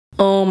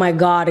Oh my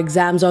god,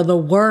 exams are the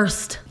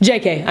worst.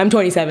 JK, I'm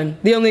 27.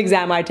 The only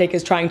exam I take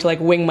is trying to like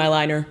wing my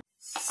liner.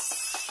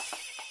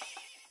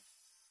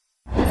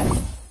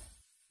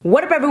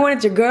 What up everyone,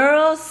 it's your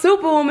girl,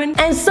 Superwoman.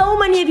 And so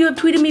many of you have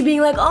tweeted me being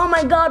like, oh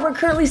my god, we're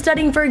currently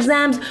studying for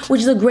exams,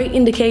 which is a great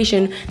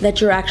indication that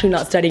you're actually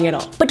not studying at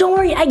all. But don't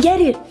worry, I get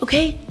it,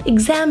 okay?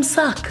 Exams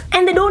suck.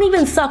 And they don't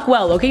even suck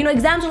well, okay? You know,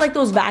 exams are like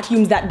those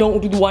vacuums that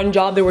don't do one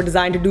job they were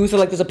designed to do. So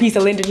like there's a piece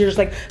of lint and you're just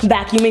like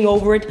vacuuming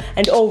over it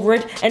and over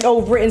it and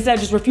over it instead of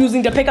just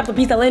refusing to pick up the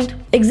piece of lint.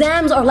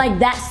 Exams are like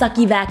that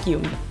sucky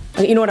vacuum.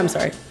 Okay, you know what, I'm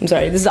sorry,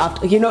 this is off.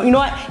 You know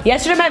what,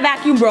 yesterday my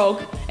vacuum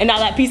broke and now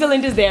that piece of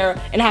lint is there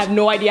and I have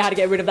no idea how to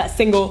get rid of that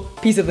single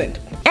piece of lint.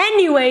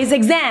 Anyways,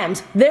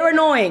 exams, they're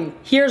annoying.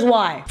 Here's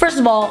why. First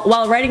of all,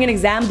 while writing an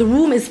exam, the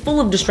room is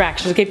full of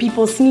distractions, okay?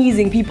 People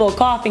sneezing, people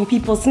coughing,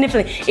 people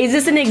sniffling. Is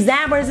this an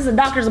exam or is this a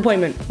doctor's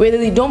appointment? Wait,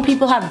 Lily, don't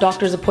people have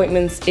doctor's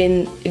appointments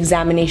in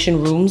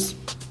examination rooms?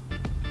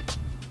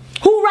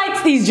 Who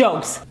writes these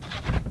jokes?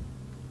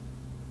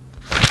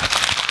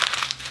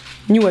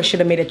 Knew I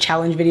should have made a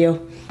challenge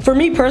video. For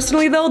me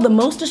personally though, the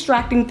most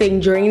distracting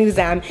thing during an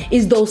exam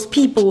is those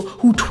people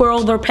who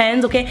twirl their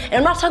pens, okay? And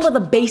I'm not talking about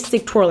the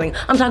basic twirling.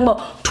 I'm talking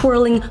about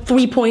twirling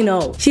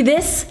 3.0. See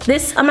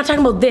this? I'm not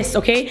talking about this,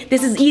 okay?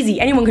 This is easy,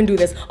 anyone can do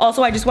this.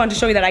 Also, I just wanted to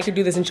show you that I could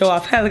do this and show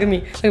off. Look at me,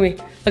 look at me,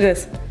 look at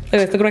this. Look at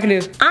this, look what I can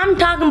do. I'm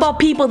talking about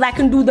people that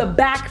can do the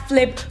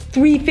backflip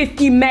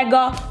 350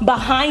 mega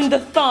behind the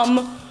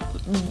thumb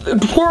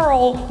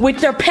twirl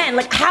with their pen.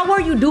 Like, how are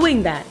you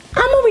doing that?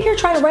 I'm over here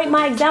trying to write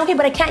my exam, okay,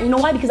 but I can't. You know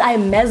why? Because I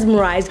am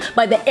mesmerized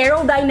by the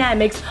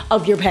aerodynamics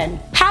of your pen.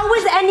 How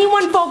is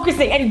anyone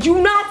focusing? And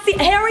do not see,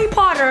 Harry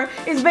Potter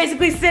is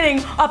basically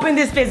sitting up in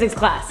this physics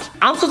class.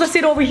 I'm supposed to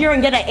sit over here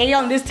and get an A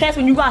on this test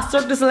when you got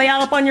Cirque du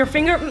Soleil up on your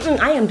finger?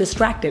 I am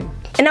distracted.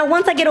 And now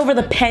once I get over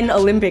the pen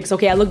Olympics,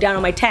 okay, I look down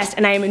on my test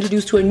and I am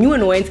introduced to a new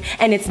annoyance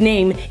and its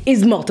name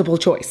is multiple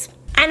choice.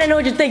 And I know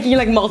what you're thinking, you're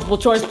like, multiple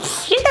choice.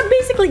 They're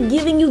basically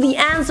giving you the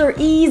answer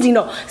easy.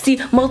 No,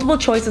 see, multiple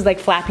choice is like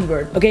Flappy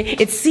Bird, okay?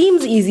 It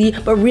seems easy,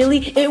 but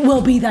really, it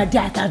will be the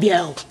death of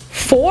you.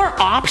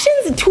 4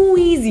 options? Too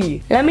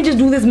easy. Let me just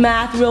do this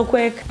math real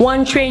quick.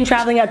 One train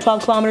traveling at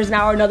 12 kilometers an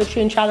hour, another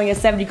train traveling at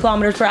 70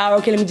 kilometers per hour.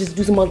 Okay, let me just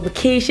do some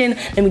multiplication.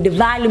 Let me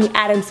divide, let me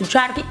add and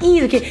subtract. Okay,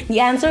 easy. Okay, the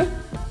answer?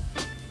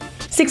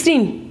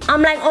 16.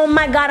 I'm like, oh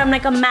my god, I'm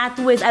like a math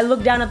whiz. I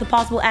look down at the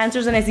possible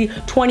answers and I see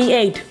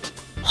 28.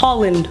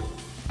 Holland.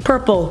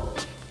 Purple,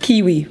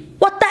 kiwi.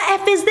 What the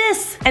F is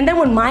this? And then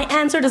when my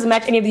answer doesn't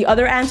match any of the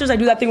other answers, I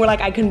do that thing where like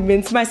I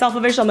convince myself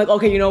of it. So I'm like,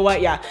 okay, you know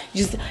what? Yeah,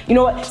 just, you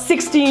know what?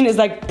 16 is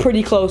like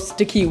pretty close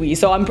to kiwi.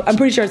 So I'm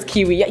pretty sure it's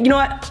kiwi. Yeah, you know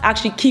what?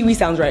 Actually, kiwi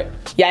sounds right.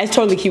 Yeah, it's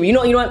totally kiwi. You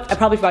know what? I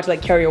probably forgot to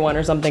like carry one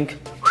or something.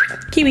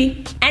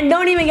 Kiwi. And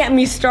don't even get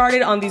me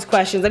started on these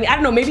questions. I mean, I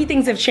don't know, maybe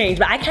things have changed,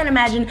 but I can't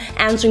imagine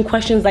answering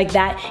questions like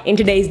that in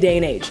today's day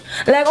and age.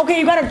 Like, okay,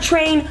 you got a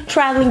train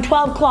traveling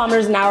 12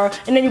 kilometers an hour,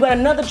 and then you got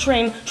another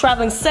train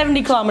traveling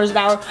 70 kilometers an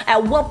hour.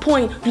 At what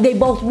point do they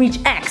both reach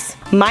X?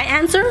 My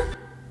answer?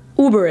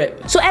 Uber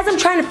it. So as I'm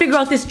trying to figure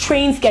out this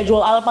train schedule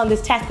all up on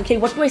this task, okay,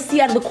 what do I see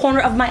out of the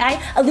corner of my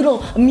eye? A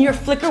little mere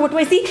flicker. What do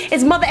I see?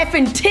 It's mother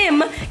effing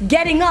Tim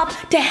getting up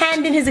to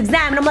hand in his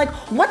exam, and I'm like,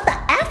 what the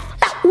F?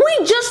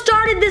 We just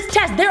started this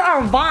test. There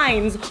are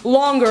vines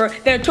longer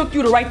than it took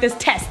you to write this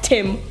test,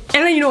 Tim.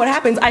 And then you know what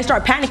happens? I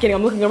start panicking.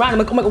 I'm looking around. I'm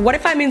like, oh my god, what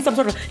if I'm in some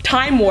sort of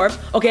time warp,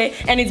 okay?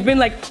 And it's been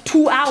like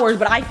 2 hours,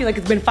 but I feel like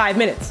it's been 5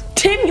 minutes.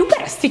 Tim, you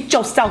better sit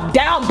yourself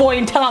down, boy,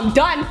 until I'm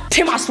done.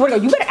 Tim, I swear to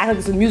God, you better act like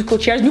this is musical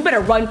chairs. You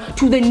better run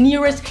to the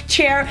nearest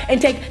chair and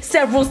take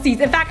several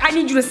seats. In fact, I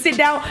need you to sit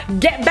down,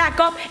 get back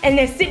up, and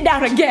then sit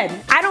down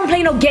again. I don't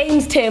play no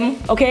games, Tim,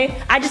 okay?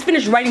 I just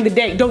finished writing the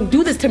date. Don't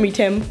do this to me,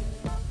 Tim.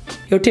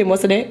 Yo, Tim,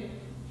 what's the date?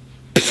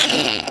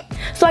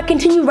 So I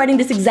continue writing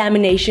this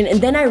examination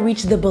and then I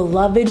reach the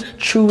beloved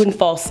true and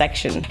false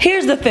section.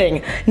 Here's the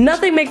thing,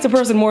 nothing makes a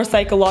person more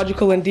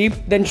psychological and deep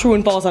than true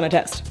and false on a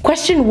test.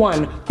 Question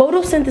 1,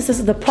 photosynthesis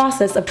is the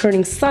process of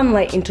turning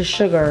sunlight into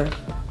sugar.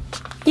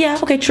 Yeah,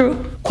 okay,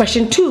 true.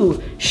 Question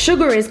 2,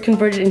 sugar is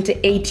converted into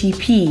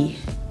ATP.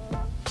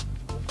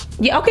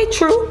 Yeah, okay,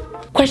 true.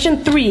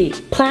 Question 3,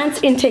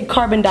 plants intake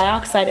carbon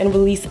dioxide and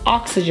release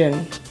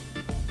oxygen.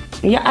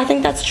 Yeah, I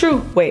think that's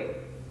true. Wait,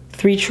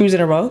 3 trues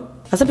in a row?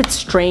 That's a bit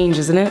strange,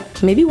 isn't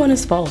it? Maybe one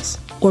is false.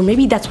 Or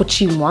maybe that's what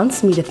she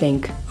wants me to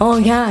think. Oh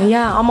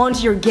yeah, I'm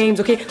onto your games,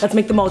 okay? Let's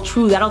make them all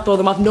true. That'll throw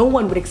them off. No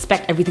one would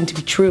expect everything to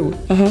be true.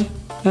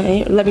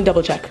 Okay, let me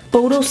double check.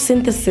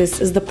 Photosynthesis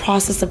is the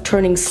process of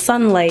turning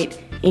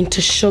sunlight into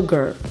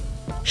sugar.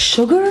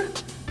 Sugar?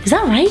 Is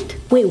that right?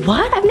 Wait,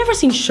 what? I've never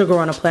seen sugar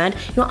on a plant.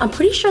 You know, I'm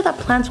pretty sure that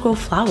plants grow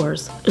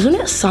flowers. Isn't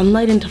it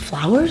sunlight into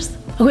flowers?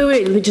 Okay,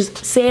 wait, let me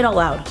just say it out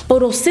loud.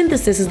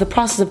 Photosynthesis is the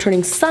process of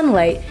turning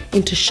sunlight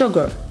into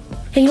sugar.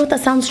 Hey, you know what? That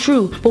sounds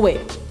true. But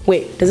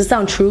wait, does it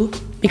sound true?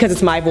 Because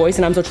it's my voice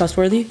and I'm so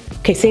trustworthy?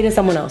 Okay, say it to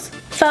someone else.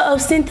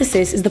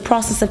 Photosynthesis is the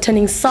process of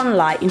turning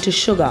sunlight into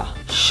sugar.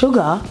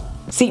 Sugar?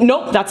 See,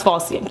 nope, that's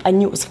false. I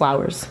knew it was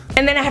flowers.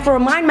 And then I have to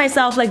remind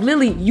myself, like,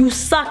 Lily, you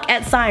suck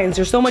at science.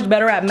 You're so much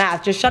better at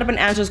math. Just shut up and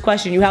answer this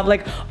question. You have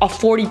like a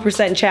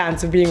 40%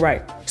 chance of being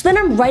right. So then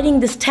I'm writing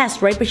this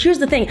test, right? But here's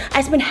the thing.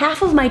 I spend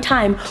half of my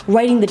time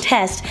writing the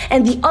test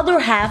and the other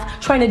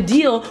half trying to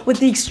deal with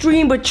the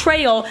extreme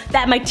betrayal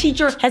that my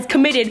teacher has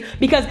committed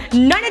because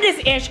none of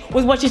this ish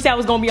was what she said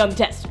was gonna be on the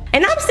test.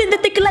 And I'm sitting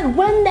there thinking like,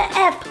 when the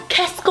F,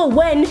 Keska,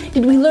 when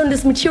did we learn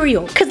this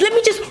material? Cause let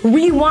me just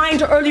rewind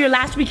to earlier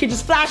last week and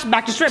just flash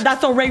back to strip.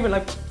 That's so Raven,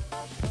 like,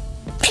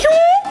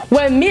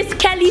 when Miss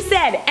Kelly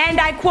said, and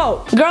I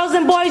quote, girls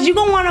and boys, you're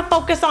gonna wanna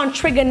focus on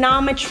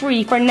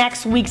trigonometry for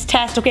next week's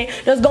test, okay?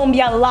 There's gonna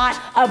be a lot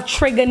of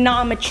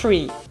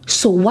trigonometry.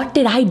 So what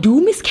did I do,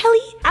 Miss Kelly?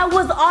 I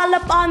was all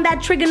up on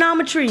that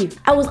trigonometry.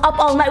 I was up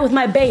all night with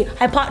my bae,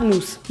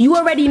 hypotenuse. You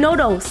already know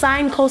though,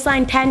 sine,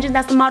 cosine, tangent,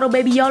 that's the motto,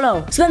 baby,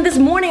 YOLO. So then this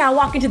morning I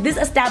walk into this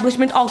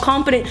establishment all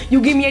confident. You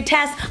give me a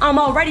test, I'm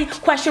all ready.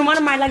 Question one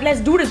of mine, like,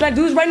 let's do this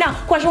right now.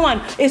 Question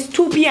one, it's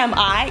 2 p.m.,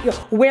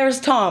 where's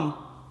Tom?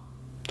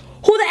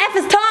 Who the F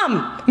is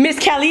Tom, Miss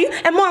Kelly?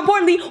 And more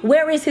importantly,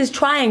 where is his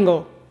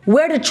triangle?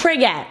 Where the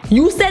trig at?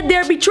 You said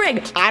there be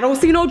trig. I don't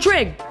see no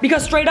trig.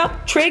 Because straight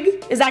up,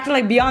 trig is acting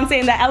like Beyonce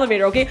in that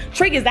elevator, okay?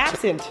 Trig is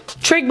absent.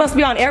 Trig must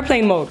be on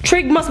airplane mode.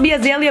 Trig must be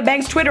Azalea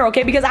Banks' Twitter,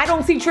 okay? Because I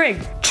don't see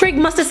trig. Trig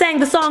must have sang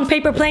the song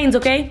Paper Planes,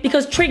 okay?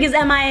 Because trig is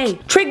MIA.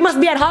 Trig must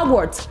be at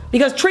Hogwarts.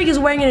 Because trig is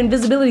wearing an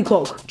invisibility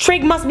cloak.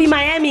 Trig must be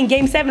Miami in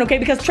Game 7, okay?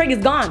 Because trig is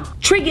gone.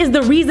 Trig is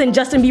the reason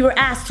Justin Bieber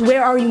asks,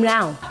 where are you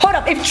now? Hold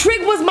up, if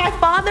trig was my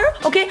father,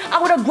 okay, I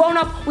would have grown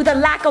up with a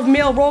lack of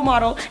male role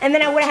model, and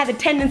then I would have had the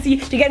tendency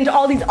to get into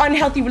all these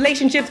unhealthy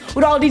relationships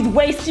with all these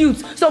waste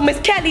youths. So Miss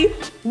Kelly,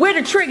 where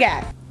the trig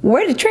at?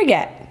 Where the trig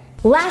at?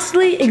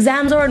 Lastly,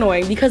 exams are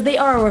annoying because they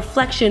are a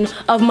reflection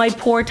of my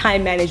poor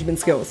time management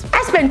skills.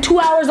 I spend 2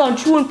 hours on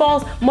true and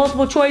false,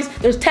 multiple choice.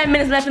 There's 10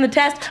 minutes left in the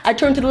test. I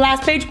turn to the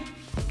last page,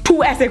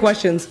 2 essay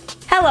questions.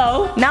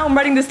 Hello, now I'm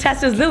writing this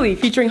test as Lily,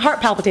 featuring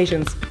heart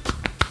palpitations.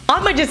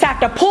 I'ma just have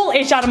to pull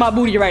ish out of my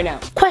booty right now.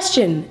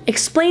 Question,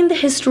 explain the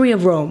history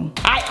of Rome.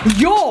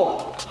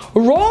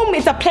 Rome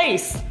is a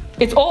place.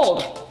 It's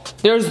old.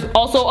 There's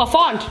also a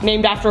font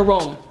named after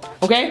Rome,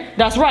 okay?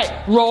 That's right,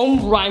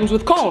 Rome rhymes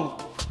with cone.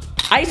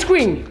 Ice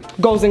cream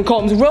goes in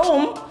cones.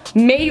 Rome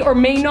may or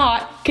may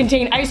not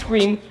contain ice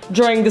cream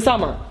during the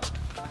summer.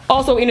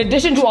 Also, in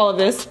addition to all of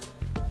this,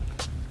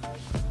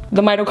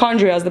 the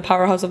mitochondria is the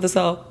powerhouse of the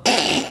cell.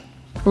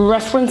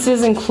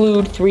 References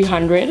include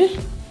 300,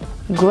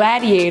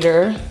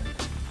 Gladiator,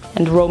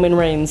 and Roman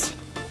Reigns.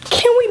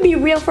 Can we be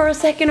real for a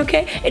second,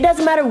 okay? It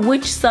doesn't matter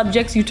which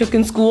subjects you took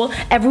in school.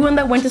 Everyone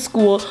that went to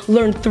school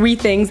learned 3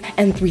 things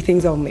and 3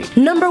 things only.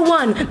 Number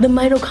 1, the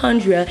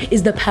mitochondria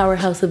is the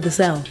powerhouse of the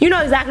cell. You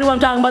know exactly what I'm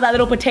talking about, that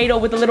little potato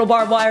with the little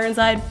barbed wire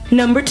inside.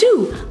 Number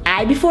 2,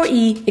 I before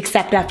E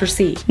except after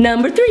C.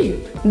 Number 3,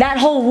 that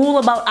whole rule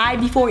about I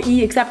before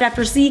E except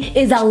after C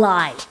is a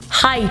lie.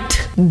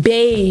 Height,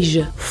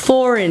 beige,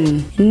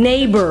 foreign,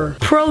 neighbor,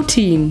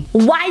 protein.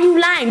 Why are you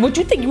lying? What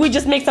you think you would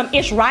just make some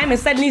ish rhyme and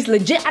suddenly it's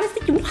legit? I just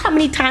think you know how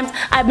many times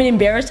I've been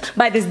embarrassed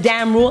by this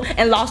damn rule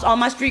and lost all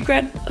my street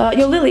cred?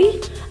 Yo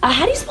Lily,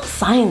 how do you spell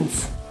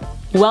science?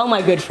 Well,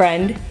 my good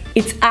friend,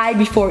 it's I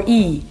before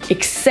E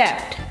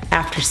except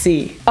after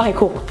C. Okay,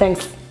 cool,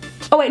 thanks.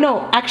 Oh wait,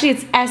 no, actually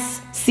it's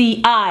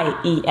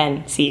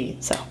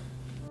SCIENC, so.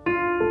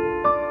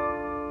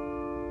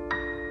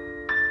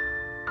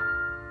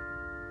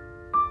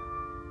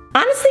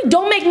 Honestly,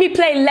 don't make me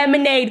play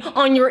lemonade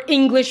on your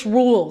English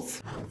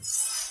rules.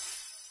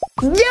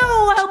 Yo,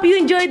 I hope you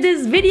enjoyed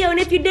this video, and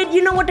if you did,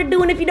 you know what to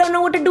do, and if you don't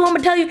know what to do, I'm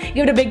gonna tell you,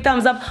 give it a big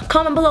thumbs up.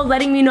 Comment below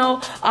letting me know,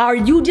 are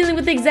you dealing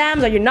with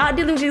exams? Are you not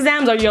dealing with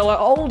exams? Are you an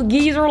old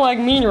geezer like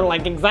me and you're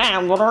like,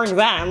 exams? What are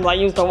exams? I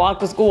used to walk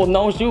to school with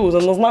no shoes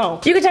in the snow.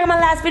 You can check out my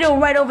last video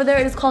right over there.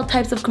 It is called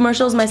Types of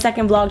Commercials. My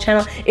second vlog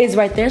channel is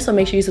right there, so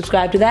make sure you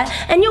subscribe to that.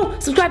 And yo,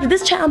 subscribe to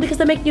this channel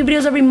because I make new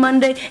videos every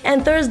Monday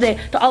and Thursday.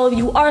 To all of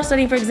you who are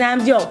studying for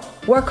exams, yo,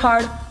 work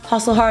hard,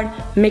 hustle hard,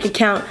 make it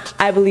count.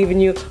 I believe in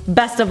you.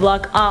 Best of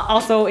luck.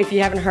 Also, if you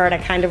haven't heard, I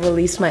kind of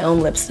released my own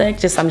lipstick.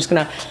 I'm just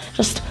gonna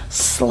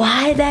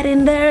slide that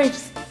in there.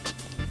 Just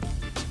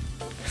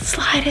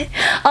slide it.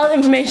 All the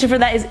information for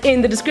that is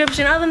in the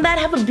description. Other than that,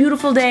 have a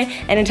beautiful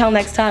day. And until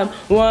next time,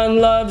 one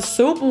love,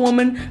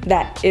 Superwoman.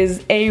 That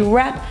is a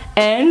wrap.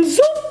 And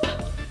zoop.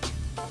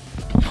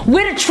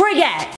 Where the trig at?